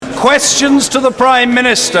questions to the Prime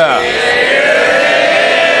Minister?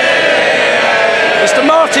 Mr.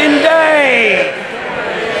 Martin Day.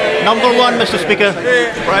 Number one, Mr. Speaker.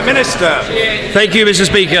 Prime Minister. Thank you, Mr.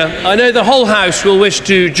 Speaker. I know the whole House will wish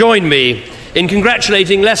to join me in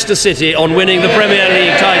congratulating Leicester City on winning the Premier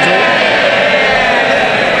League title.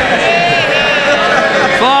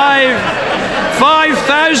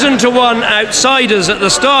 5,000 to 1 outsiders at the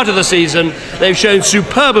start of the season. They've shown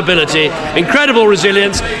superb ability, incredible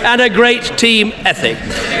resilience and a great team ethic.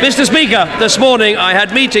 Mr. Speaker, this morning I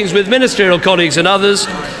had meetings with ministerial colleagues and others,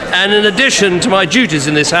 and in addition to my duties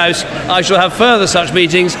in this House, I shall have further such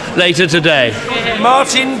meetings later today.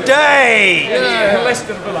 Martin Day.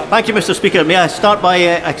 Thank you, Mr. Speaker. May I start by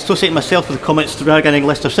associating myself with the comments regarding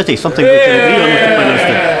Leicester City, something we can agree on with the Prime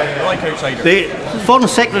Minister. The Foreign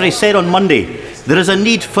Secretary said on Monday, there is a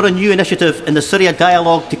need for a new initiative in the Syria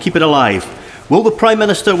dialogue to keep it alive. Will the Prime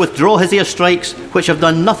Minister withdraw his airstrikes, which have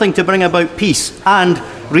done nothing to bring about peace, and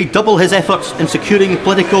redouble his efforts in securing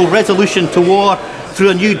political resolution to war through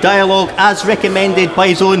a new dialogue as recommended by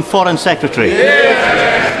his own Foreign Secretary?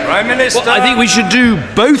 Prime Minister. Well, I think we should do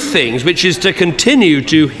both things, which is to continue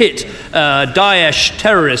to hit Daesh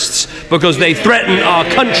terrorists because they threaten our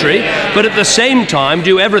country, but at the same time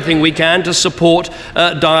do everything we can to support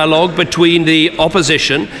dialogue between the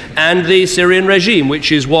opposition and the Syrian regime,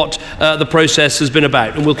 which is what the process has been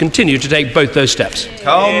about, and we'll continue to take both those steps.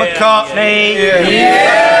 Carl McCartney.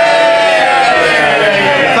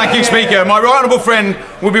 Thank you, Speaker. My right honourable friend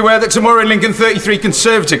will be aware that tomorrow in Lincoln 33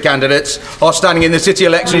 Conservative candidates are standing in the city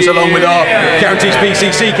elections along with our county's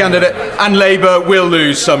PCC candidate, and Labour will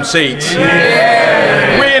lose some seats.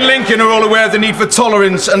 We in Lincoln are all aware of the need for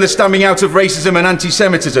tolerance and the stamping out of racism and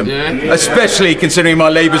anti-Semitism, especially considering my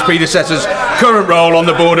Labour's predecessor's current role on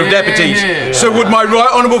the Board of Deputies. So would my right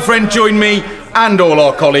honourable friend join me and all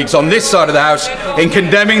our colleagues on this side of the House in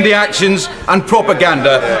condemning the actions and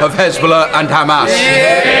propaganda of Hezbollah and Hamas?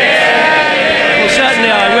 Well, certainly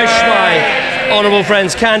I wish my honourable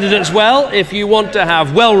friends candidates well. If you want to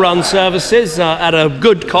have well-run services at a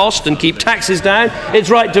good cost and keep taxes down, it's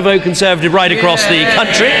right to vote Conservative right across the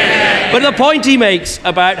country. But the point he makes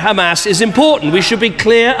about Hamas is important. We should be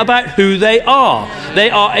clear about who they are. They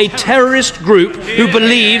are a terrorist group who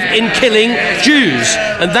believe in killing Jews.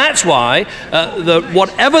 And that's why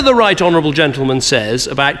whatever the right honourable gentleman says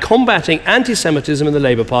about combating anti-Semitism in the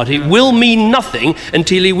Labour Party will mean nothing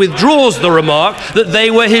until he withdraws the remark that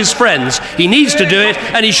they were his friends. He needs to do it,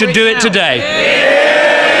 and he should do it today.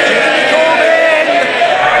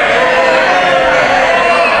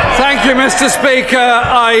 Thank you, Mr. Speaker.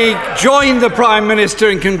 I join the Prime Minister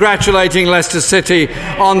in congratulating Leicester City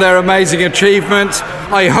on their amazing achievement.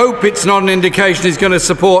 I hope it's not an indication he's going to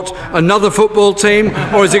support another football team,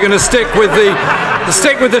 or is he going to stick with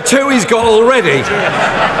the two he's got already?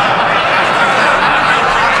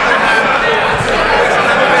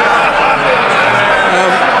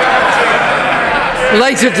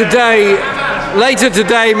 Later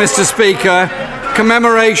today, Mr. Speaker,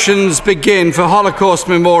 commemorations begin for Holocaust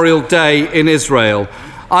Memorial Day in Israel.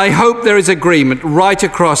 I hope there is agreement right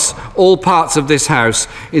across all parts of this House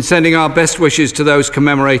in sending our best wishes to those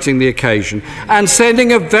commemorating the occasion and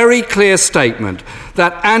sending a very clear statement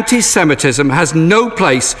that anti-Semitism has no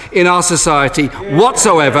place in our society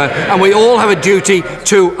whatsoever, and we all have a duty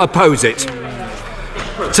to oppose it.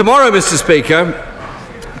 Tomorrow, Mr. Speaker,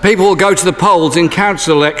 people will go to the polls in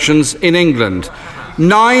council elections in England.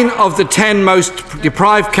 9 of the 10 most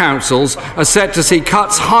deprived councils are set to see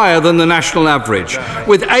cuts higher than the national average,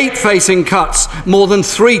 with 8 facing cuts more than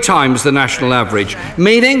 3 times the national average,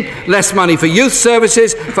 meaning less money for youth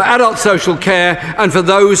services, for adult social care and for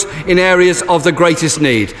those in areas of the greatest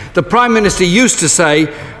need. The Prime Minister used to say,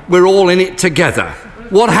 we're all in it together.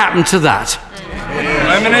 What happened to that?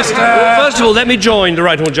 Prime Minister. Well, first of all, let me join the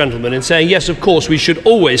right honourable gentleman in saying, yes, of course, we should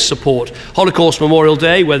always support Holocaust Memorial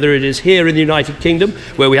Day, whether it is here in the United Kingdom,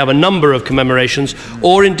 where we have a number of commemorations,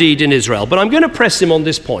 or indeed in Israel. But I'm going to press him on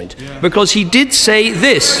this point, because he did say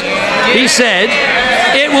this. He said,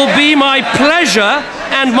 it will be my pleasure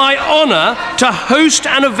and my honour to host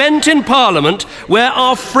an event in Parliament where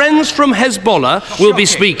our friends from Hezbollah will be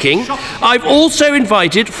speaking. I've also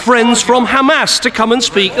invited friends from Hamas to come and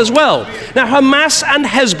speak as well. Now, Hamas and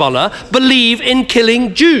Hezbollah believe in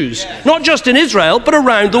killing Jews, not just in Israel, but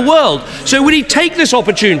around the world. So would he take this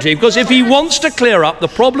opportunity? Because if he wants to clear up the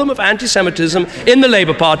problem of anti-Semitism in the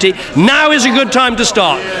Labour Party, now is a good time to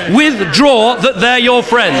start. Withdraw that they're your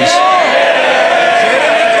friends.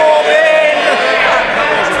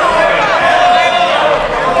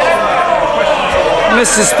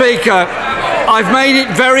 Mr. Speaker, I've made it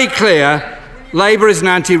very clear Labour is an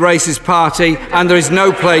anti-racist party and there is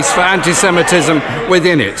no place for anti-Semitism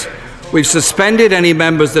within it. We've suspended any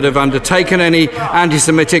members that have undertaken any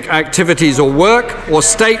anti-Semitic activities or work or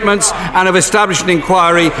statements and have established an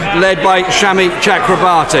inquiry led by Shami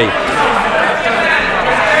Chakrabarti.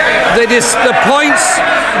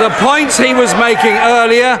 The points he was making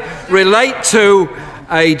earlier relate to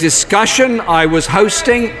a discussion I was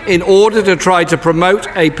hosting in order to try to promote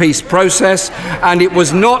a peace process, and it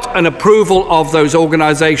was not an approval of those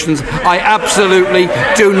organisations. I absolutely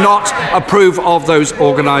do not approve of those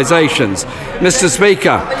organisations. Mr.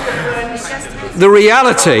 Speaker, the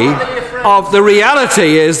reality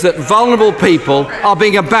is that vulnerable people are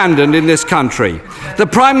being abandoned in this country. The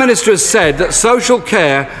Prime Minister has said that social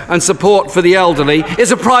care and support for the elderly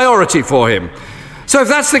is a priority for him. So if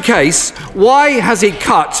that's the case, why has he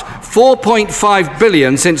cut $4.5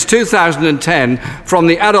 billion since 2010 from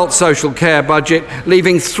the adult social care budget,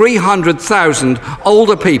 leaving 300,000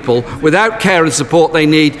 older people without care and support they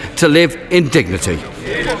need to live in dignity?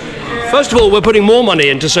 First of all, we're putting more money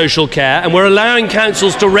into social care and we're allowing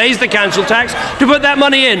councils to raise the council tax to put that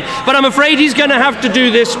money in. But I'm afraid he's going to have to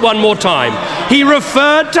do this one more time. He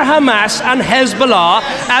referred to Hamas and Hezbollah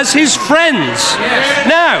as his friends.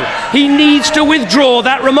 Now, he needs to withdraw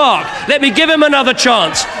that remark. Let me give him another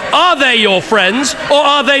chance. Are they your friends or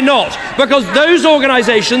are they not? Because those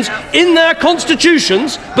organisations in their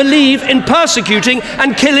constitutions believe in persecuting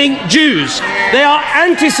and killing Jews. They are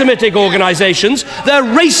anti-Semitic organisations. They're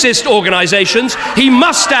racist organisations. He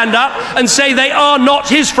must stand up and say they are not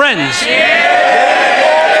his friends.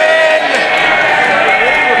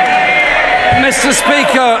 Mr.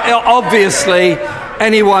 Speaker, obviously,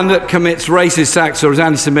 anyone that commits racist acts or is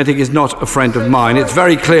anti-Semitic is not a friend of mine. It's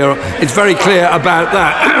very clear. It's very clear about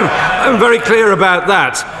that. I'm very clear about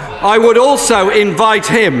that. I would also invite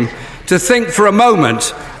him to think for a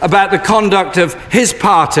moment about the conduct of his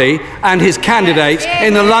party and his candidate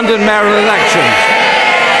in the London mayoral election.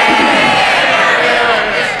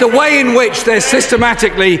 The way in which they're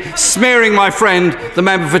systematically smearing my friend, the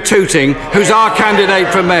member for Tooting, who's our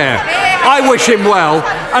candidate for mayor. I wish him well,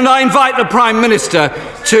 and I invite the Prime Minister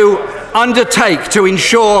to undertake to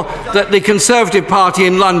ensure that the Conservative Party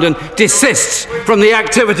in London desists from the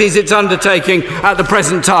activities it's undertaking at the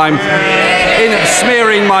present time in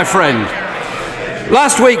smearing my friend.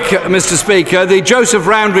 Last week, Mr. Speaker, the Joseph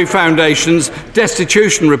Rowntree Foundation's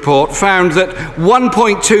destitution report found that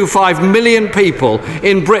 1.25 million people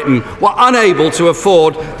in Britain were unable to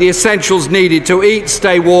afford the essentials needed to eat,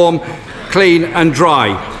 stay warm, clean and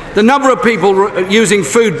dry. The number of people using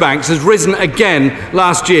food banks has risen again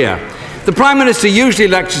last year. The Prime Minister usually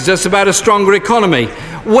lectures us about a stronger economy.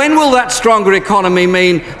 When will that stronger economy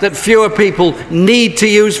mean that fewer people need to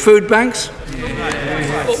use food banks?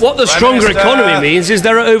 What the stronger economy means is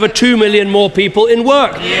there are over 2 million more people in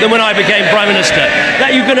work than when I became Prime Minister.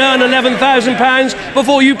 That you can earn £11,000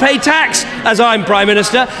 before you pay tax, as I'm Prime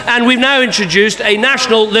Minister, and we've now introduced a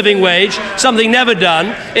national living wage, something never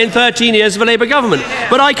done in 13 years of a Labour government.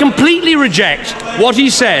 But I completely reject what he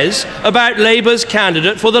says about Labour's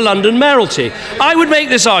candidate for the London mayoralty. I would make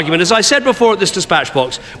this argument, as I said before at this dispatch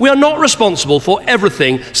box, we are not responsible for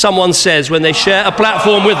everything someone says when they share a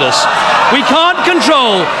platform with us. We can't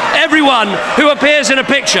control everyone who appears in a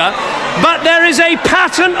picture, but there is a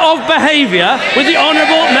pattern of behaviour with the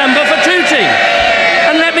Honourable Member for Tooting.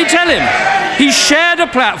 And let me tell him, he shared a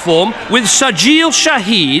platform with Sajil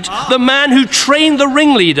Shahid, the man who trained the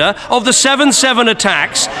ringleader of the 7/7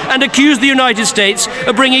 attacks and accused the United States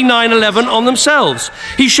of bringing 9/11 on themselves.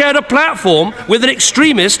 He shared a platform with an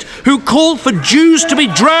extremist who called for Jews to be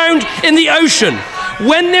drowned in the ocean.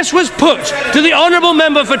 When this was put to the Honourable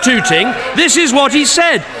Member for Tooting, this is what he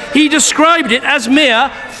said. He described it as mere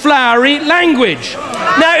flowery language.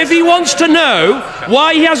 Now, if he wants to know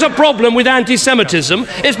why he has a problem with anti-Semitism,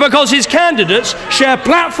 it's because his candidates share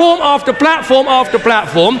platform after platform after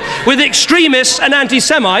platform with extremists and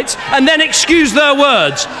anti-Semites and then excuse their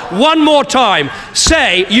words. One more time,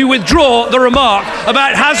 say you withdraw the remark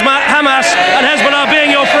about Hamas and Hezbollah being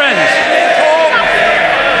your friends.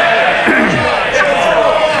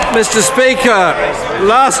 Mr. Speaker,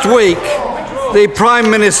 last week the Prime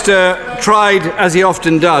Minister tried, as he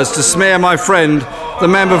often does, to smear my friend, the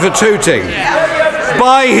member for Tooting,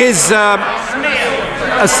 by his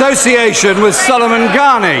association with Solomon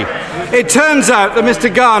Ghani. It turns out that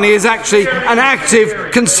Mr. Ghani is actually an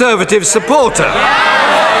active Conservative supporter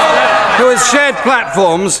who has shared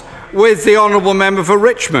platforms with the Honourable Member for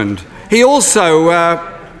Richmond. He also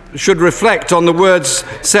should reflect on the words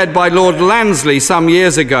said by Lord Lansley some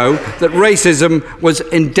years ago that racism was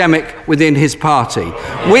endemic within his party.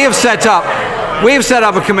 We have set up We've set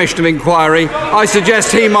up a commission of inquiry. I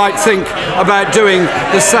suggest he might think about doing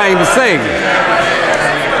the same thing.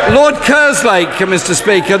 Lord Kerslake, Mr.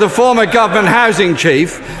 Speaker, the former government housing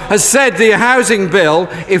chief, has said the housing bill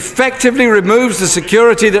effectively removes the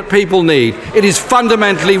security that people need. It is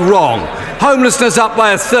fundamentally wrong. Homelessness up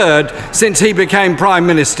by a third since he became Prime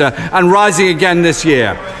Minister and rising again this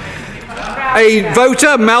year. A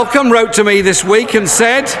voter, Malcolm, wrote to me this week and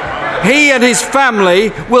said he and his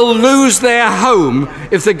family will lose their home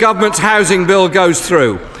if the government's housing bill goes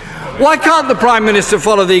through. Why can't the Prime Minister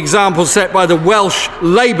follow the example set by the Welsh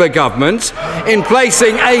Labour government in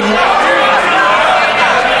placing a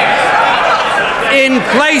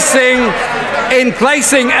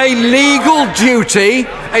legal duty,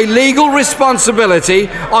 a legal responsibility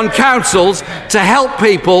on councils to help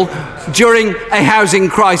people during a housing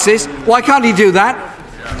crisis? Why can't he do that?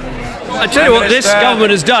 I tell you what this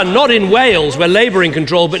government has done, not in Wales, where Labour are in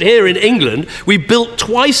control, but here in England, we built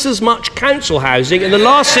twice as much council housing in the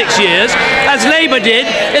last 6 years as Labour did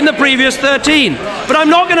in the previous 13. But I'm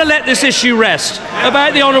not going to let this issue rest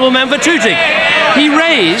about the Honourable Member Tooting. He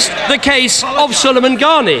raised the case of Suleiman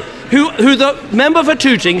Ghani, who the member for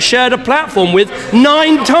Tooting shared a platform with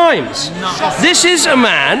 9 times. This is a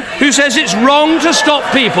man who says it's wrong to stop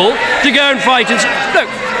people to go and fight. Look,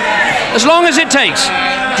 as long as it takes.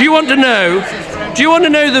 Do you want to know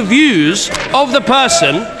the views of the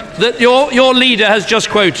person that your leader has just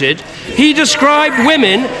quoted? He described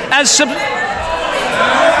women as the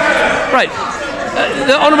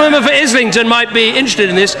Honourable Member for Islington might be interested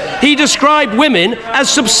in this. He described women as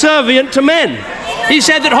subservient to men. He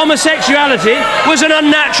said that homosexuality was an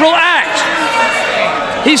unnatural act.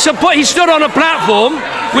 He stood on a platform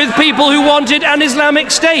with people who wanted an Islamic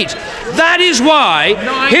State. That is why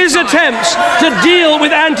his attempts to deal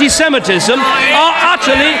with anti-Semitism are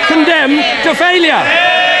utterly condemned to failure.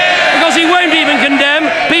 Because he won't even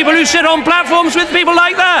condemn people who sit on platforms with people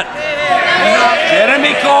like that.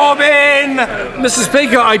 Jeremy Corbyn! Mr.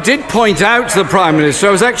 Speaker, I did point out to the Prime Minister,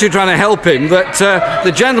 I was actually trying to help him, that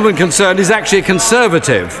the gentleman concerned is actually a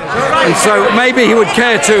Conservative. And so maybe he would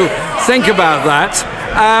care to think about that.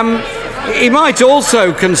 He might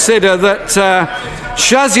also consider that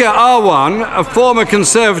Shazia Arwan, a former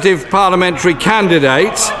Conservative parliamentary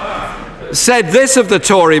candidate, said this of the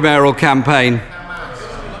Tory mayoral campaign: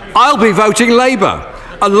 "I'll be voting Labour.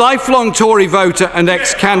 A lifelong Tory voter and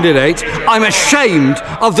ex-candidate, I'm ashamed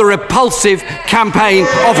of the repulsive campaign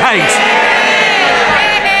of hate."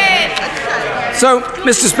 So,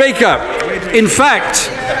 Mr. Speaker, in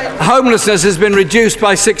fact, homelessness has been reduced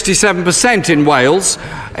by 67% in Wales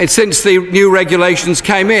since the new regulations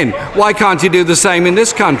came in. Why can't he do the same in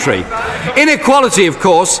this country? Inequality, of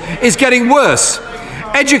course, is getting worse.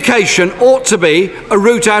 Education ought to be a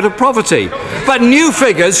route out of poverty. But new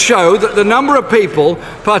figures show that the number of people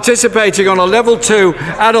participating on a Level 2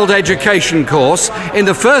 adult education course in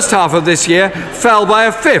the first half of this year fell by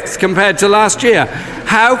a fifth compared to last year.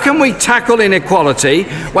 How can we tackle inequality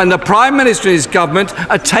when the Prime Minister and his government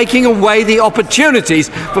are taking away the opportunities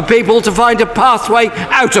for people to find a pathway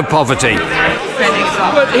out of poverty?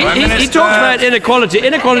 But he talks about inequality.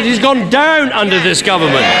 Inequality has gone down under this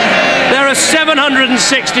government. There are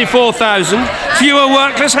 764,000 fewer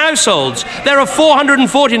workless households. There are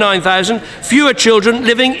 449,000 fewer children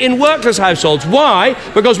living in workless households. Why?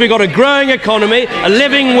 Because we've got a growing economy, a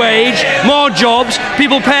living wage, more jobs,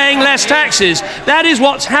 people paying less taxes. That is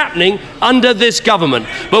what's happening under this government.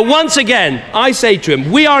 But once again, I say to him,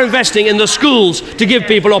 we are investing in the schools to give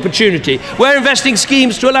people opportunity. We're investing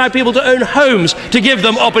schemes to allow people to own homes to give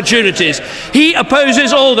them opportunities. He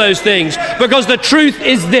opposes all those things because the truth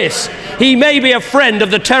is this: he may be a friend of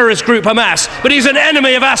the terrorist group Hamas, but he's an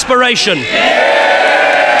enemy of aspiration.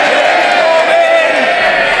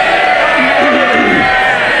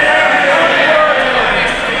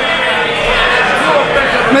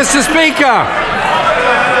 Mr. Speaker,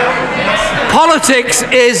 politics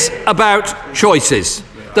is about choices.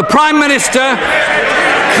 The Prime Minister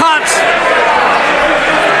cut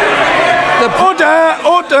the...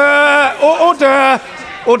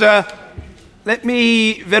 Order. Let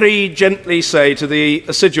me very gently say to the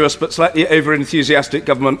assiduous but slightly over-enthusiastic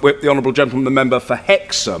government whip, the Honourable Gentleman, the member for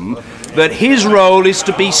Hexham, that his role is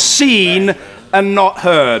to be seen and not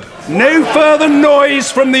heard. No further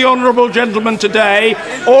noise from the Honourable Gentleman today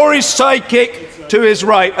or his sidekick to his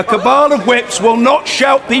right. A cabal of whips will not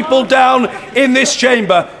shout people down in this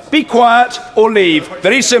chamber. Be quiet or leave.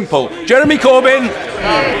 Very simple. Jeremy Corbyn.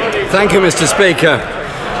 Thank you, Mr. Speaker.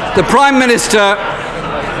 The Prime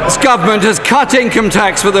Minister's government has cut income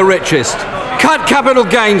tax for the richest, cut capital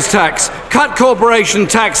gains tax, cut corporation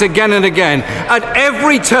tax again and again. At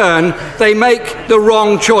every turn, they make the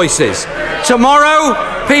wrong choices.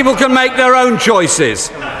 Tomorrow, people can make their own choices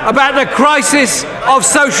about the crisis of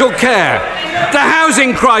social care, the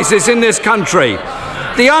housing crisis in this country,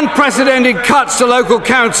 the unprecedented cuts to local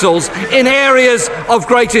councils in areas of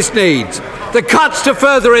greatest need, the cuts to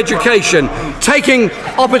further education, taking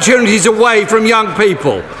opportunities away from young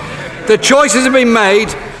people. The choices have been made.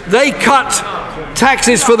 They cut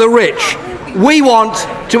taxes for the rich. We want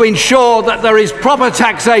to ensure that there is proper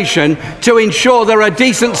taxation to ensure there are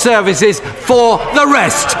decent services for the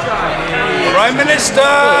rest. Prime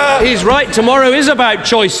Minister! He's right. Tomorrow is about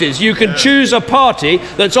choices. You can choose a party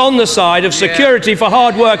that's on the side of security for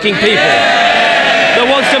hard-working people, that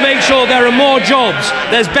wants to make sure there are more jobs,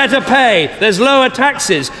 there's better pay, there's lower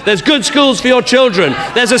taxes, there's good schools for your children,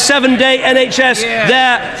 there's a 7-day NHS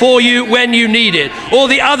there for you when you need it. Or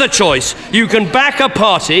the other choice, you can back a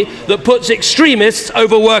party that puts extremists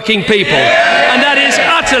over working people. And that is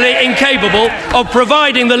utterly incapable of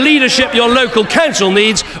providing the leadership your local council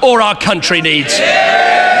needs or our country needs.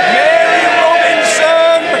 Mary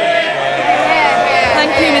Robinson!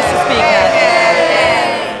 Thank you, Mr. Speaker.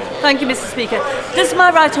 Thank you, Mr. Speaker. Does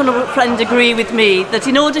my right honourable friend agree with me that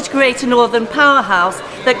in order to create a northern powerhouse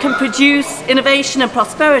that can produce innovation and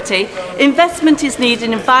prosperity, investment is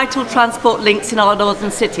needed in vital transport links in our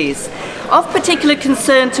northern cities? Of particular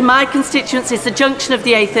concern to my constituents is the junction of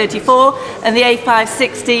the A34 and the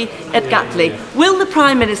A560 at Gatley. Will the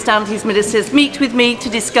Prime Minister and his ministers meet with me to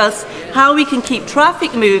discuss how we can keep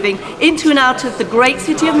traffic moving into and out of the great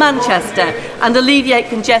city of Manchester and alleviate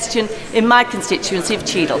congestion in my constituency of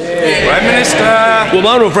Cheadle? Prime Minister! Well,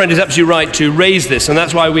 my honourable friend is absolutely right to raise this, and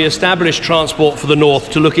that's why we established Transport for the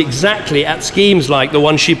North to look exactly at schemes like the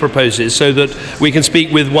one she proposes so that we can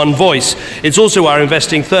speak with one voice. It's also why we're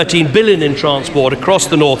investing $13 billion in transport across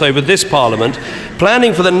the North over this Parliament.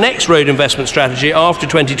 Planning for the next road investment strategy after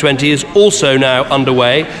 2020 is also now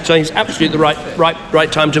underway, so I think it's absolutely the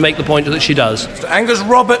right time to make the point that she does. Mr. Angus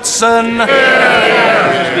Robertson!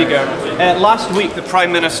 Mr. Speaker, last week the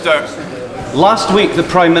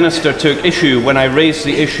Prime Minister took issue when I raised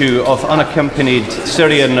the issue of unaccompanied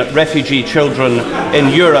Syrian refugee children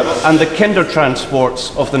in Europe and the kinder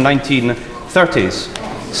transports of the 1930s.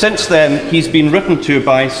 Since then, he's been written to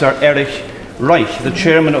by Sir Erich Reich, the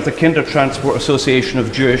chairman of the Kinder Transport Association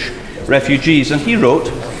of Jewish Refugees, and he wrote,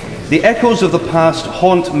 "The echoes of the past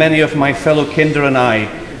haunt many of my fellow kinder and I,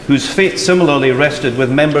 whose fate similarly rested with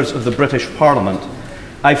members of the British Parliament.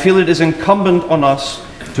 I feel it is incumbent on us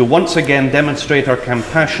to once again demonstrate our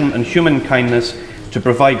compassion and human kindness to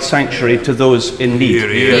provide sanctuary to those in need."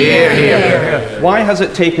 Why has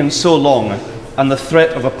it taken so long and the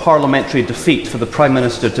threat of a parliamentary defeat for the Prime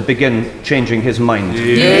Minister to begin changing his mind?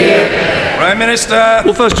 Prime Minister!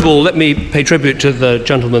 Well, first of all, let me pay tribute to the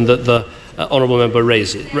gentleman that the honourable member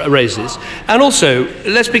raises. And also,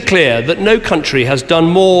 let's be clear that no country has done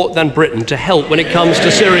more than Britain to help when it comes to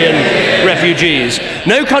Syrian refugees.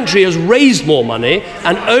 No country has raised more money,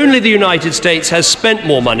 and only the United States has spent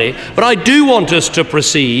more money. But I do want us to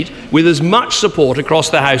proceed with as much support across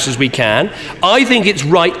the House as we can. I think it's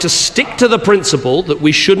right to stick to the principle that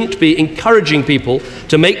we shouldn't be encouraging people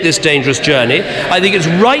to make this dangerous journey. I think it's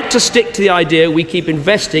right to stick to the idea we keep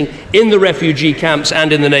investing in the refugee camps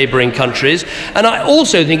and in the neighbouring countries. And I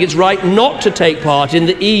also think it's right not to take part in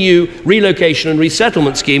the EU relocation and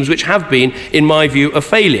resettlement schemes, which have been, in my view, a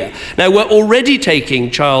failure. Now, we're already taking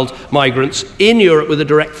child migrants in Europe with a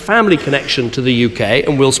direct family connection to the UK,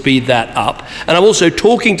 and we'll speed that up. And I'm also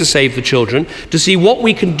talking to Save the Children to see what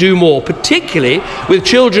we can do more, particularly with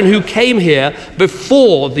children who came here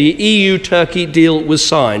before the EU-Turkey deal was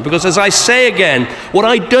signed. Because, as I say again, what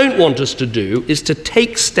I don't want us to do is to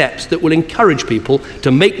take steps that will encourage people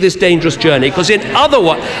to make this dangerous journey, because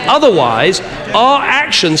otherwise our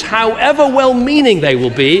actions, however well-meaning they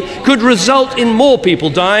will be, could result in more people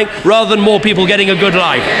dying rather than more people getting a good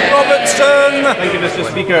life. Robertson! Thank you, Mr.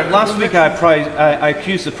 Speaker. Last week I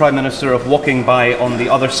accused the Prime Minister of walking by on the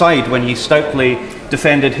other side when he stoutly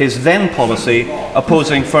defended his then policy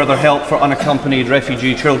opposing further help for unaccompanied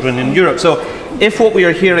refugee children in Europe. So if what we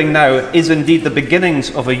are hearing now is indeed the beginnings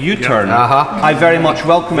of a U-turn, I very much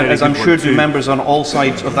welcome it, as I'm sure do members on all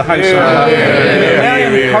sides of the House. May I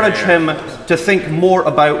encourage him to think more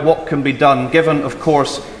about what can be done, given, of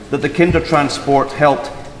course, that the kinder transport helped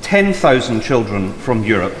 10,000 children from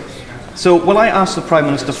Europe. So will I ask the Prime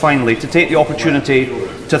Minister finally to take the opportunity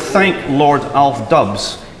to thank Lord Alf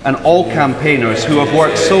Dubs and all campaigners who have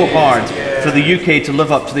worked so hard for the UK to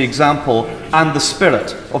live up to the example and the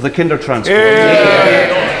spirit of the kinder transport.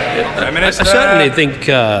 I certainly think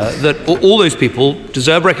that all those people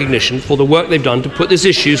deserve recognition for the work they've done to put this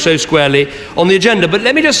issue so squarely on the agenda. But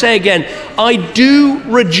let me just say again, I do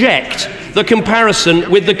reject the comparison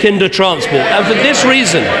with the Kindertransport. And for this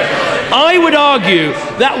reason, I would argue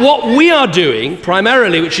that what we are doing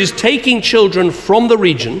primarily, which is taking children from the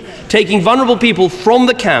region, taking vulnerable people from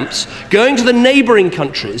the camps, going to the neighbouring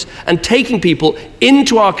countries and taking people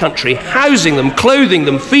into our country, housing them, clothing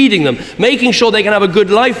them, feeding them, making sure they can have a good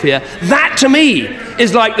life here, that to me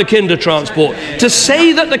is like the Kindertransport. To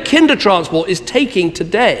say that the Kindertransport is taking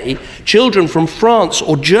today children from France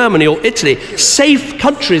or Germany or Italy, safe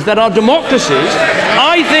countries that are democracies,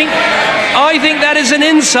 I think that is an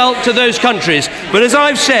insult to those countries. But as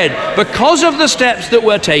I've said, because of the steps that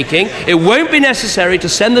we're taking, it won't be necessary to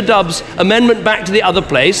send the Dubs amendment back to the other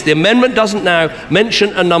place. The amendment doesn't now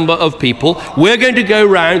mention a number of people. We're going to go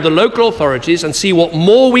round the local authorities and see what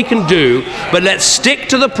more we can do, but let's stick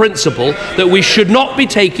to the principle that we should not be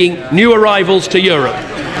taking new arrivals to Europe.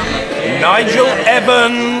 Nigel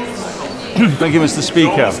Evans. Thank you, Mr.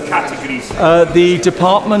 Speaker. The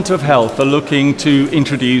Department of Health are looking to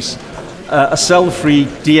introduce a cell-free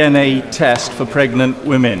DNA test for pregnant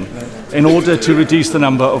women in order to reduce the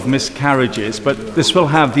number of miscarriages, but this will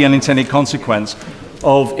have the unintended consequence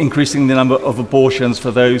of increasing the number of abortions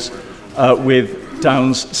for those with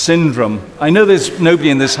Down's syndrome. I know there's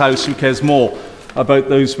nobody in this House who cares more about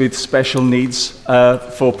those with special needs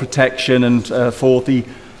for protection and for the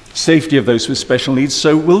safety of those with special needs.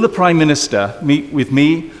 So will the Prime Minister meet with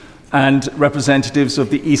me and representatives of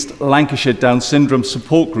the East Lancashire Down Syndrome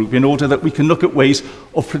Support Group in order that we can look at ways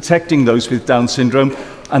of protecting those with Down syndrome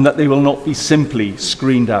and that they will not be simply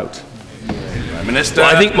screened out? Prime Minister.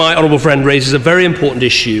 Well, I think my honourable friend raises a very important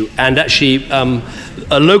issue, and actually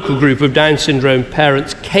a local group of Down syndrome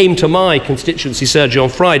parents came to my constituency surgery on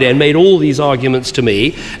Friday and made all these arguments to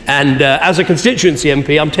me, and as a constituency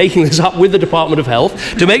MP I'm taking this up with the Department of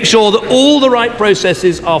Health to make sure that all the right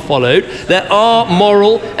processes are followed. There are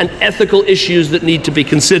moral and ethical issues that need to be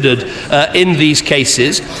considered in these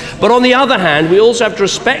cases, but on the other hand we also have to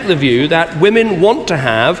respect the view that women want to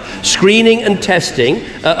have screening and testing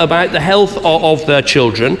about the health of their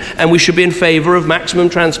children, and we should be in favour of maximum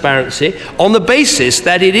transparency on the basis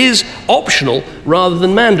that it is optional rather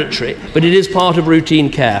than mandatory, but it is part of routine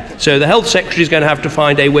care. So the Health Secretary is going to have to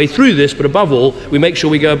find a way through this, but above all, we make sure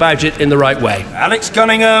we go about it in the right way. Alex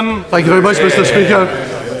Cunningham. Thank you very much, Mr. Speaker.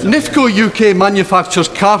 NIFCO UK manufactures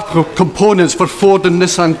car components for Ford and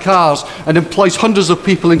Nissan cars and employs hundreds of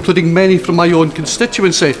people, including many from my own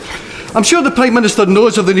constituency. I'm sure the Prime Minister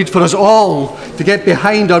knows of the need for us all to get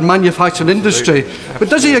behind our manufacturing industry, but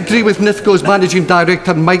does he agree with NIFCO's Managing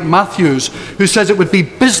Director Mike Matthews, who says it would be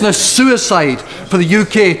business suicide for the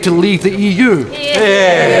UK to leave the EU?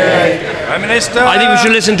 Prime Minister. I think we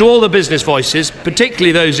should listen to all the business voices,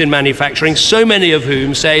 particularly those in manufacturing, so many of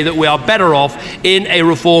whom say that we are better off in a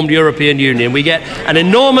reformed European Union. We get an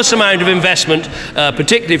enormous amount of investment,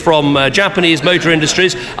 particularly from Japanese motor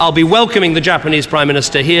industries. I'll be welcoming the Japanese Prime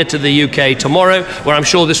Minister here to the UK tomorrow, where I'm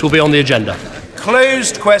sure this will be on the agenda.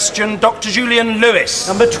 Closed question, Dr. Julian Lewis.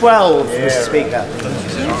 Number 12, Mr.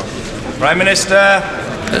 Speaker. Prime Minister.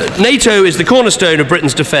 NATO is the cornerstone of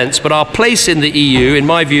Britain's defence, but our place in the EU, in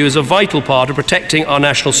my view, is a vital part of protecting our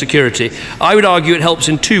national security. I would argue it helps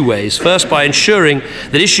in two ways. First, by ensuring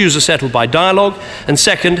that issues are settled by dialogue, and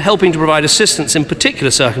second, helping to provide assistance in particular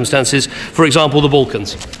circumstances, for example, the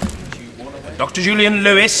Balkans. Dr. Julian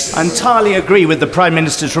Lewis. I entirely agree with the Prime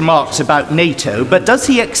Minister's remarks about NATO, but does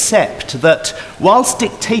he accept that whilst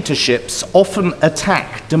dictatorships often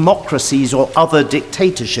attack democracies or other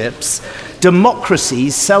dictatorships,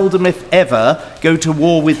 democracies seldom, if ever, go to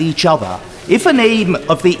war with each other? If an aim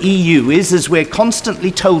of the EU is, as we're constantly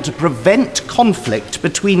told, to prevent conflict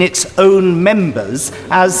between its own members,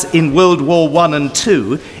 as in World War I and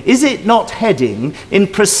II, is it not heading in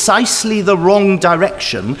precisely the wrong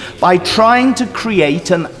direction by trying to create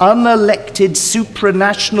an unelected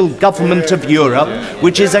supranational government of Europe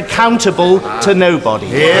which is accountable to nobody?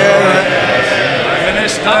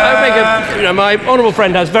 My honourable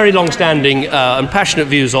friend has very long-standing and passionate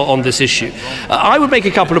views on this issue. I would make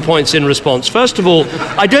a couple of points in response. First of all,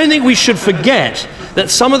 I don't think we should forget that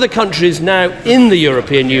some of the countries now in the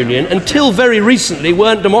European Union, until very recently,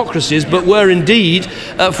 weren't democracies, but were indeed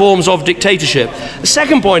forms of dictatorship. The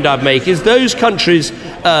second point I'd make is those countries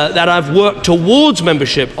that have worked towards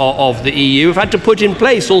membership of the EU have had to put in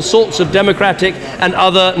place all sorts of democratic and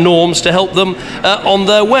other norms to help them on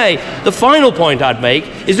their way. The final point I'd make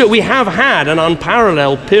is that we have had an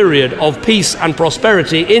unparalleled period of peace and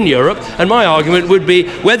prosperity in Europe, and my argument would be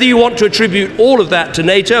whether you want to attribute all of that to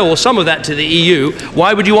NATO or some of that to the EU,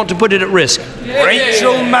 Why would you want to put it at risk?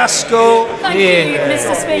 Rachel Maskell. Thank you,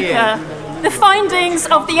 Mr. Speaker. The findings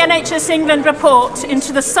of the NHS England report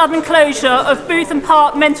into the sudden closure of Bootham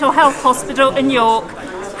Park Mental Health Hospital in York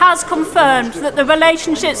has confirmed that the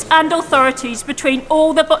relationships and authorities between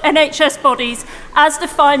all the NHS bodies as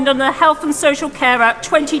defined under the Health and Social Care Act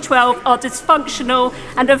 2012 are dysfunctional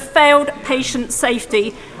and have failed patient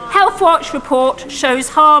safety. Healthwatch report shows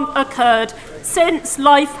harm occurred since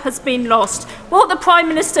life has been lost. Will the Prime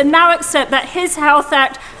Minister now accept that his Health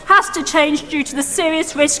Act has to change due to the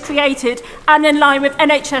serious risk created and in line with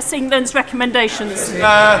NHS England's recommendations?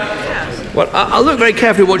 Well, I'll look very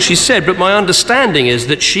carefully at what she said, but my understanding is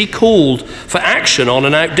that she called for action on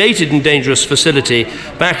an outdated and dangerous facility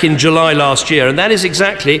back in July last year, and that is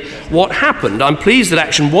exactly what happened. I'm pleased that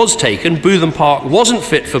action was taken. Bootham Park wasn't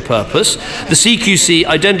fit for purpose. The CQC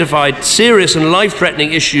identified serious and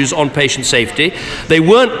life-threatening issues on patient safety. They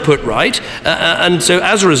weren't put right, and so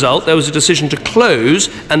as a result, there was a decision to close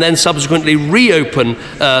and then subsequently reopen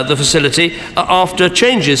the facility after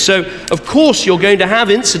changes. So, of course, you're going to have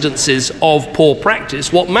incidences of poor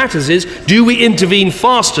practice. What matters is, do we intervene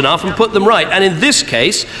fast enough and put them right? And in this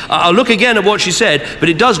case, I'll look again at what she said, but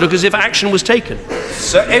it does look as if action was taken.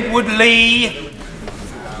 Sir Edward Lee.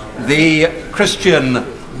 The Christian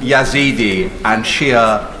Yazidi and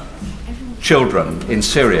Shia children in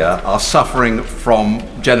Syria are suffering from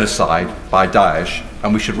genocide by Daesh,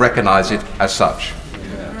 and we should recognise it as such.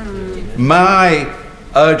 May I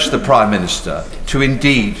urge the Prime Minister to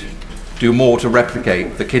indeed do more to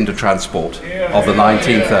replicate the Kindertransport of the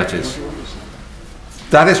 1930s.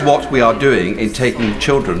 That is what we are doing in taking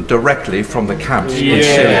children directly from the camps in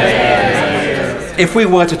Syria. If we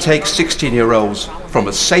were to take 16-year-olds from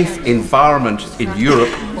a safe environment in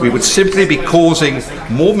Europe, we would simply be causing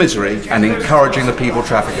more misery and encouraging the people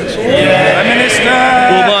traffickers.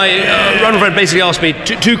 Well, my Ronald Friend basically asked me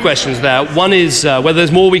two questions there. One is whether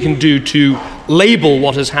there's more we can do to label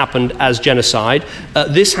what has happened as genocide.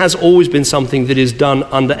 This has always been something that is done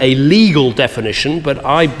under a legal definition, but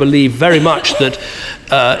I believe very much that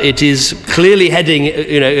it is clearly heading,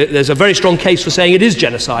 there's a very strong case for saying it is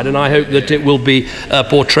genocide, and I hope that it will be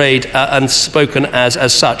portrayed and spoken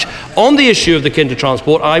as such. On the issue of the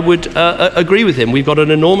Kindertransport, I would agree with him. We've got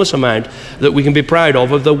an enormous amount that we can be proud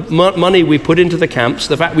of the money we put into the camps,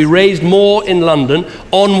 the fact we raised more in London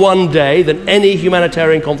on one day than any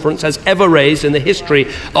humanitarian conference has ever raised in the history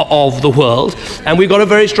of the world, and we've got a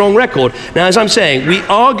very strong record. Now, as I'm saying, we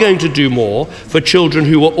are going to do more for children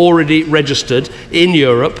who were already registered in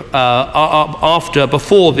Europe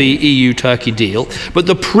before the EU-Turkey deal, but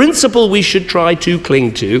the principle we should try to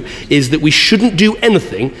cling to is that we shouldn't do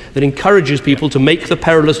anything that encourages people to make the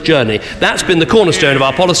perilous journey. That's been the cornerstone of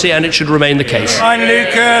our policy, and it should remain the case.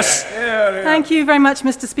 Lucas. Thank you very much,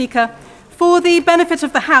 Mr. Speaker. For the benefit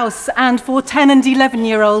of the House and for 10 and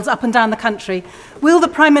 11-year-olds up and down the country, will the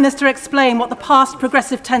Prime Minister explain what the past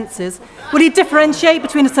progressive tense is? Will he differentiate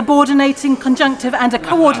between a subordinating conjunctive and a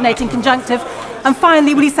coordinating conjunctive? And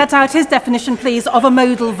finally, will he set out his definition, please, of a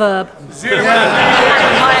modal verb? I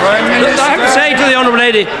have to say to the Honourable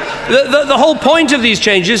Lady, the whole point of these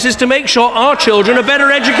changes is to make sure our children are better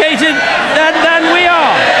educated than we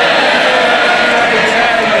are.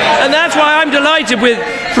 And that's why I'm delighted with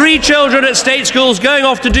 3 children at state schools going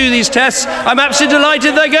off to do these tests. I'm absolutely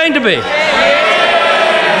delighted they're going to be.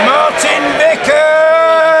 Martin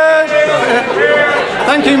Vickers!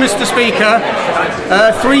 Thank you, Mr. Speaker.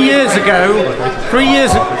 3 years ago...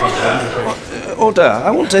 Order. I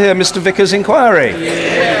want to hear Mr. Vickers' inquiry.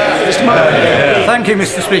 Thank you,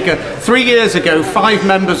 Mr. Speaker. 3 years ago, 5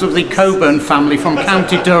 members of the Coburn family from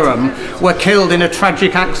County Durham were killed in a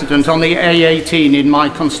tragic accident on the A18 in my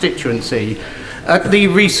constituency. At the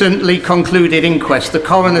recently concluded inquest, the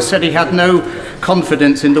coroner said he had no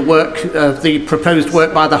confidence in the proposed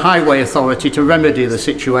work by the Highway Authority to remedy the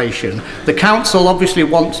situation. The council obviously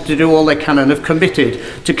want to do all they can and have committed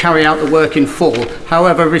to carry out the work in full.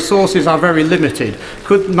 However, resources are very limited.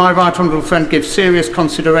 Could my right honourable friend give serious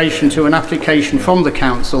consideration to an application from the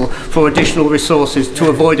council for additional resources to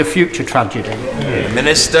avoid a future tragedy?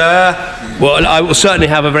 Minister. Well, I will certainly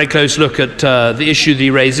have a very close look at the issue that he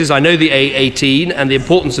raises. I know the A18 and the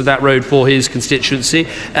importance of that road for his constituency,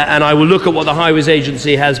 and I will look at what the Highways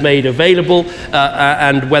Agency has made available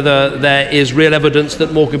and whether there is real evidence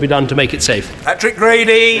that more could be done to make it safe. Patrick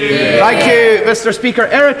Grady. Thank you, Mr. Speaker.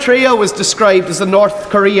 Eritrea was described as the North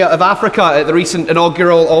Korea of Africa at the recent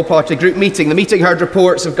inaugural all-party group meeting. The meeting heard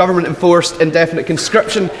reports of government-enforced indefinite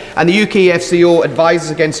conscription, and the UK FCO advises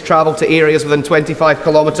against travel to areas within 25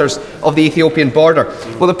 kilometres of the Ethiopian border.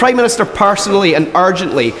 Will the Prime Minister personally and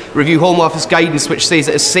urgently review Home Office guidance which says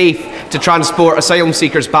it is safe to transport asylum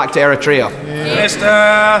seekers back to Eritrea? Minister.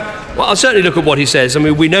 Well, I'll certainly look at what he says. I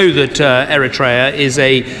mean, we know that Eritrea is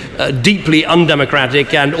a deeply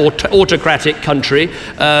undemocratic and autocratic country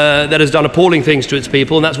that has done appalling things to its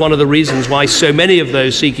people, and that's one of the reasons why so many of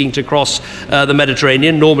those seeking to cross the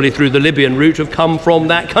Mediterranean, normally through the Libyan route, have come from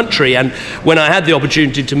that country. And when I had the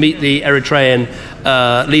opportunity to meet the Eritrean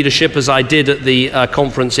leadership, as I did at the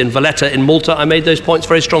conference in Valletta in Malta, I made those points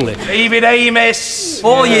very strongly. David Amos.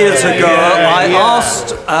 4 years ago, I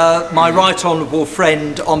asked my right honourable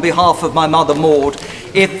friend, on behalf of my mother Maud,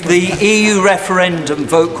 if the EU referendum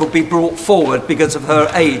vote could be brought forward because of her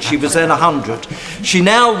age. She was then 100. She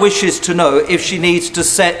now wishes to know if she needs to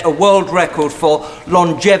set a world record for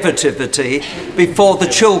longevity before the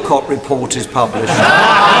Chilcot report is published.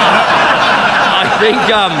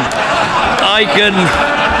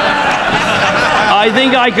 I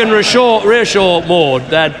think I can reassure Maud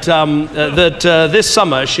that this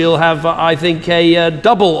summer she'll have, I think, a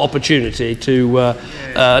double opportunity to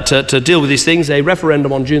deal with these things. A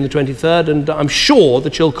referendum on June the 23rd, and I'm sure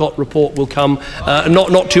the Chilcot report will come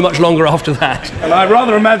not too much longer after that. And I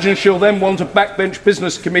rather imagine she'll then want a backbench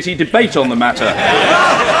business committee debate on the matter.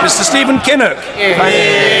 Mr. Stephen Kinnock.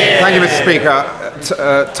 Thank you, Mr. Speaker.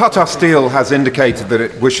 Tata Steel has indicated that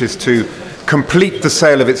it wishes to complete the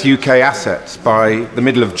sale of its UK assets by the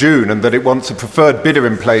middle of June, and that it wants a preferred bidder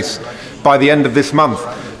in place by the end of this month.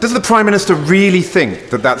 Does the Prime Minister really think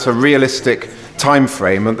that that's a realistic time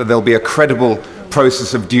frame and that there'll be a credible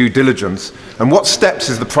process of due diligence? And what steps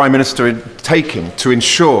is the Prime Minister taking to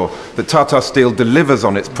ensure that Tata Steel delivers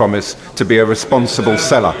on its promise to be a responsible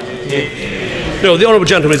seller? No, the Honourable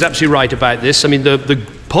Gentleman is absolutely right about this. I mean, the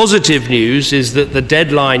positive news is that the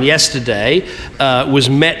deadline yesterday was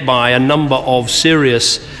met by a number of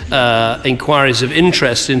serious inquiries of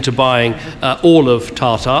interest into buying all of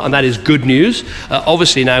Tata, and that is good news.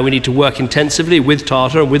 Obviously now we need to work intensively with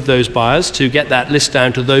Tata and with those buyers to get that list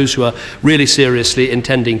down to those who are really seriously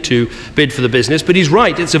intending to bid for the business. But he's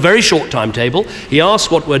right, it's a very short timetable. He asks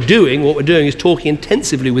what we're doing. What we're doing is talking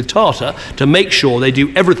intensively with Tata to make sure they do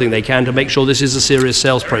everything they can to make sure this is a serious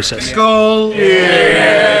sales process.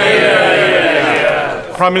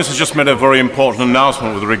 The Prime Minister just made a very important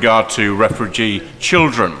announcement with regard to refugee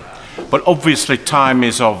children. But obviously time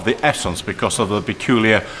is of the essence because of the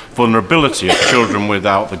peculiar vulnerability of children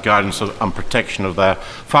without the guidance and protection of their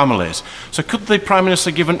families. So could the Prime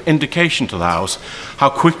Minister give an indication to the House how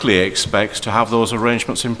quickly he expects to have those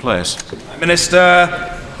arrangements in place?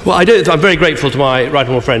 Minister. Well, I'm very grateful to my right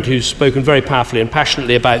honourable friend who's spoken very powerfully and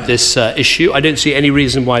passionately about this issue. I don't see any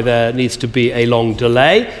reason why there needs to be a long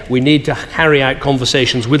delay. We need to carry out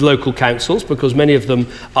conversations with local councils because many of them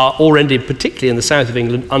are already, particularly in the south of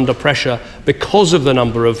England, under pressure because of the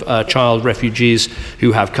number of child refugees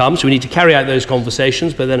who have come. So we need to carry out those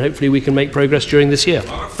conversations, but then hopefully we can make progress during this year.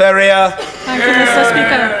 Ferrier. Thank you, Mr.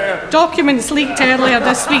 Speaker. Documents leaked earlier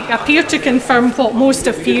this week appear to confirm what most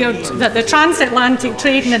have feared, that the Transatlantic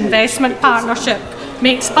Trade and Investment Partnership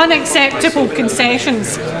makes unacceptable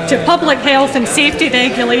concessions to public health and safety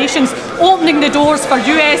regulations, opening the doors for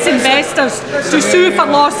US investors to sue for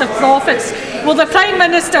loss of profits. Will the Prime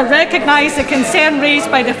Minister recognise the concern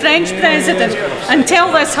raised by the French President and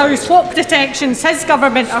tell this House what protections his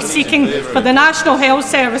government are seeking for the National Health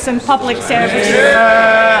Service and public services?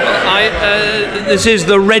 This is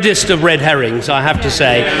the reddest of red herrings, I have to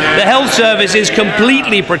say. The Health Service is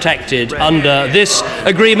completely protected under this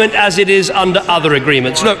agreement as it is under other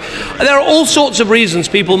agreements. Look, there are all sorts of reasons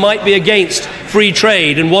people might be against free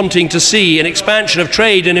trade and wanting to see an expansion of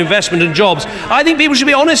trade and investment and jobs. I think people should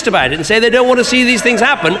be honest about it and say they don't want to see these things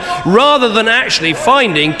happen, rather than actually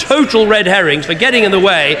finding total red herrings for getting in the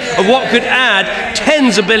way of what could add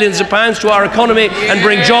tens of billions of pounds to our economy and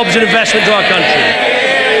bring jobs and investment to our country.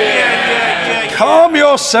 Calm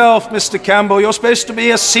yourself, Mr. Campbell. You're supposed to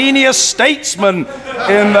be a senior statesman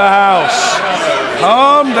in the House.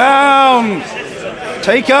 Calm down.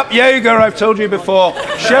 Take up yoga, I've told you before.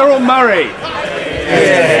 Cheryl Murray.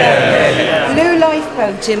 Blue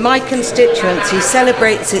Lifeboat in my constituency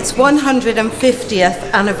celebrates its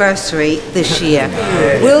 150th anniversary this year.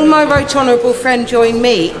 Will my right honourable friend join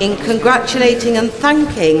me in congratulating and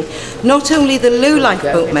thanking not only the Blue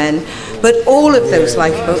Lifeboat men, but all of those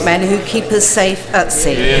lifeboat men who keep us safe at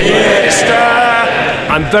sea? Minister.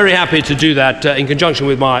 I'm very happy to do that in conjunction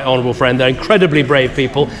with my honourable friend. They're incredibly brave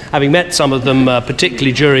people. Having met some of them,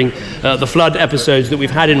 particularly during the flood episodes that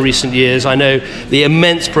we've had in recent years, I know the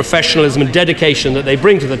immense professionalism and dedication that they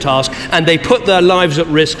bring to the task, and they put their lives at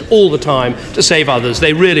risk all the time to save others.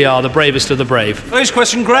 They really are the bravest of the brave. First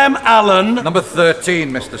question, Graham Allen. Number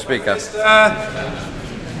 13, Mr. Speaker.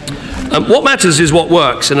 What matters is what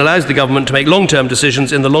works and allows the government to make long-term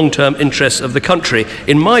decisions in the long-term interests of the country.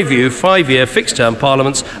 In my view, 5-year fixed-term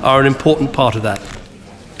parliaments are an important part of that.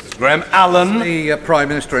 Graham Allen. The Prime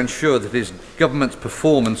Minister ensure that his government's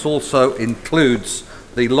performance also includes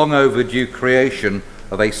the long overdue creation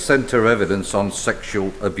of a centre of evidence on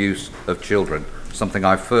sexual abuse of children, something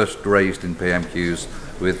I first raised in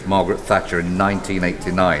PMQs with Margaret Thatcher in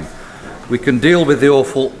 1989. We can deal with the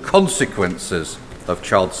awful consequences of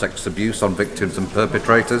child sex abuse on victims and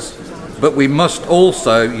perpetrators, but we must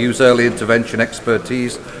also use early intervention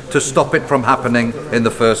expertise to stop it from happening in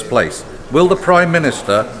the first place. Will the Prime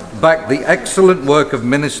Minister back the excellent work of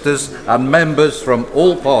ministers and members from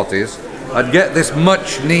all parties and get this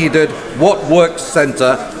much needed What Works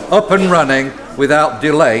Centre up and running without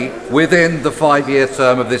delay within the 5-year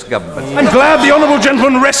term of this government? I'm glad the honourable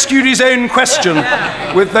gentleman rescued his own question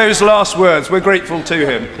with those last words. We're grateful to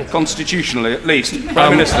him, constitutionally at least.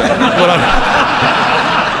 Prime Minister.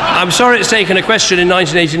 I'm sorry it's taken a question in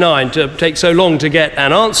 1989 to take so long to get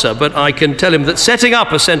an answer, but I can tell him that setting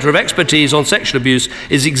up a centre of expertise on sexual abuse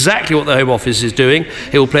is exactly what the Home Office is doing.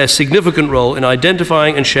 It will play a significant role in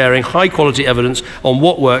identifying and sharing high-quality evidence on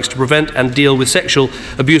what works to prevent and deal with sexual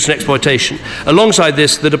abuse and exploitation. Alongside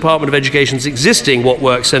this, the Department of Education's existing What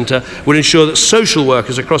Works Centre will ensure that social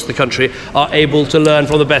workers across the country are able to learn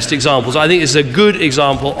from the best examples. I think this is a good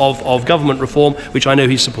example of government reform, which I know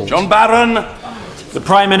he supports. John Barron. The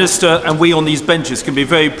Prime Minister and we on these benches can be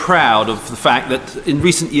very proud of the fact that in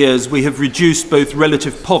recent years we have reduced both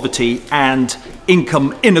relative poverty and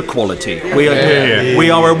income inequality. We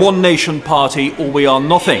are a one-nation party or we are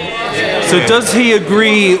nothing. So does he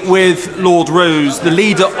agree with Lord Rose, the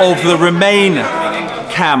leader of the Remain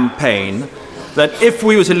campaign, that if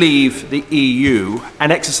we were to leave the EU and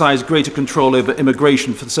exercise greater control over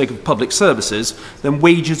immigration for the sake of public services, then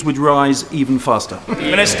wages would rise even faster?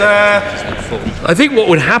 Minister. I think what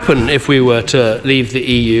would happen if we were to leave the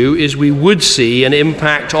EU is we would see an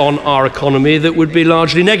impact on our economy that would be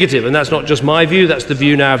largely negative. And that's not just my view, that's the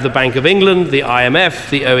view now of the Bank of England, the IMF,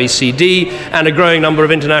 the OECD, and a growing number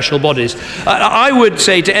of international bodies. I would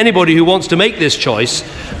say to anybody who wants to make this choice,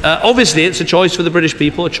 obviously it's a choice for the British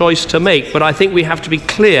people, a choice to make, but I think we have to be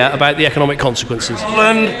clear about the economic consequences.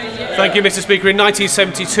 Thank you, Mr. Speaker. In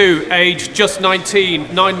 1972, aged just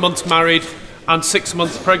 19, 9 months married and 6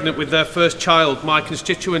 months pregnant with their first child, my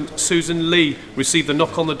constituent Susan Lee received a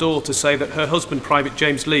knock on the door to say that her husband, Private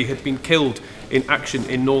James Lee, had been killed in action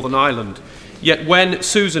in Northern Ireland. Yet when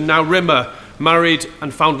Susan, now Rimmer, married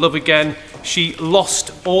and found love again, she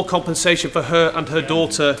lost all compensation for her and her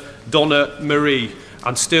daughter, Donna Marie,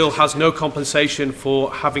 and still has no compensation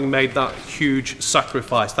for having made that huge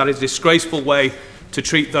sacrifice. That is a disgraceful way to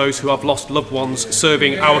treat those who have lost loved ones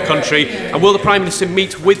serving our country. And will the Prime Minister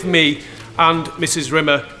meet with me and Mrs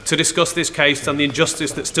Rimmer to discuss this case and the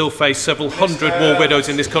injustice that still face several hundred war widows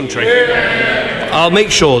in this country? I'll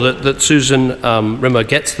make sure that Susan Rimmer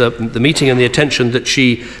gets the meeting and the attention that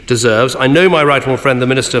she deserves. I know my right honourable friend, the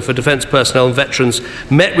Minister for Defence Personnel and Veterans,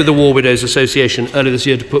 met with the War Widows Association earlier this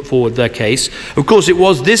year to put forward their case. Of course, it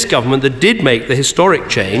was this government that did make the historic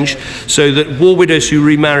change so that war widows who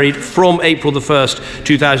remarried from April the 1st,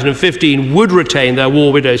 2015 would retain their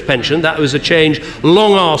war widows pension. That was a change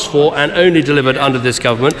long asked for and only delivered under this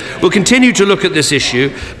government. We'll continue to look at this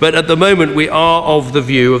issue, but at the moment we are of the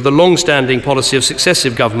view of the long-standing policy of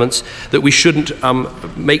successive governments that we shouldn't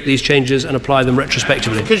make these changes and apply them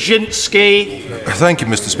retrospectively. Kaczynski. Thank you,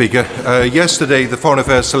 Mr. Speaker. Yesterday, the Foreign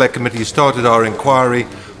Affairs Select Committee started our inquiry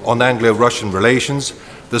on Anglo-Russian relations.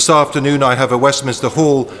 This afternoon, I have a Westminster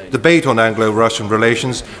Hall debate on Anglo-Russian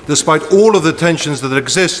relations, despite all of the tensions that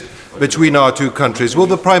exist between our two countries. Will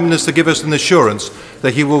the Prime Minister give us an assurance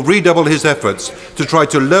that he will redouble his efforts to try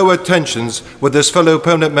to lower tensions with this fellow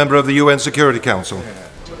permanent member of the UN Security Council?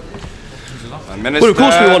 Well, of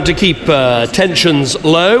course we want to keep tensions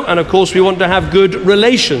low, and of course we want to have good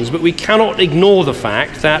relations, but we cannot ignore the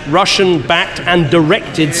fact that Russian-backed and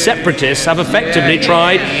directed separatists have effectively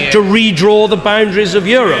tried to redraw the boundaries of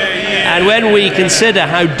Europe. And when we consider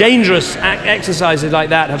how dangerous exercises like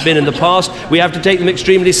that have been in the past, we have to take them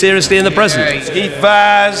extremely seriously in the present. Keith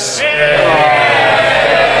Vaz.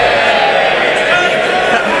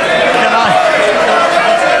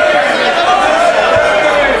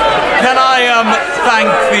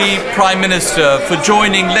 thank the Prime Minister for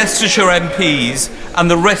joining Leicestershire MPs and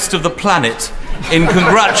the rest of the planet in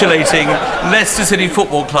congratulating Leicester City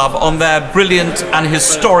Football Club on their brilliant and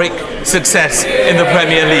historic success in the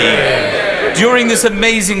Premier League. During this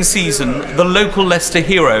amazing season, the local Leicester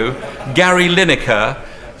hero, Gary Lineker,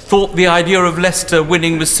 thought the idea of Leicester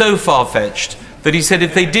winning was so far-fetched that he said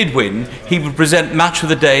if they did win, he would present Match of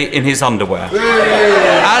the Day in his underwear.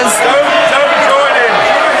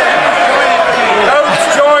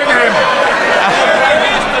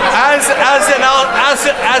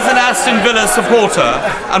 As an Aston Villa supporter,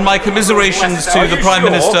 and my commiserations to the Prime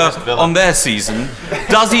Minister on their season,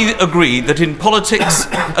 does he agree that in politics,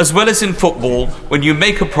 as well as in football, when you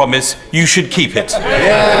make a promise, you should keep it?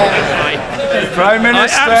 Prime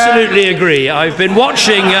Minister. I absolutely agree. I've been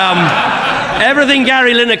watching everything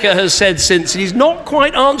Gary Lineker has said since. He's not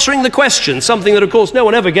quite answering the question, something that, of course, no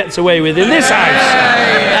one ever gets away with in this House.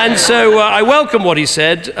 And so I welcome what he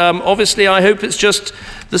said. Obviously, I hope it's just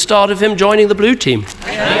the start of him joining the blue team.